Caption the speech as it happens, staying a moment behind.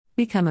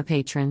Become a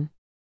patron.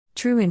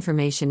 True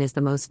information is the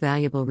most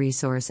valuable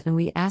resource, and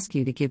we ask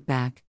you to give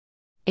back.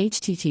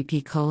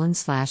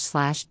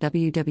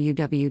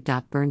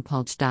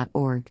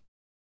 http://www.burnpulch.org.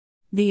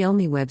 The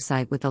only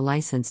website with a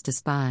license to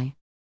spy.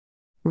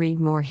 Read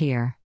more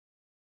here.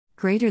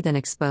 Greater than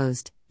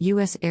exposed,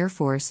 U.S. Air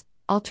Force,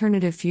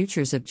 alternative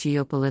futures of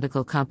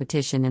geopolitical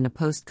competition in a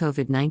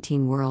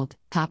post-COVID-19 world,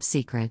 top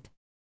secret.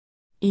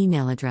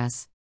 Email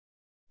address.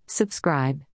 Subscribe.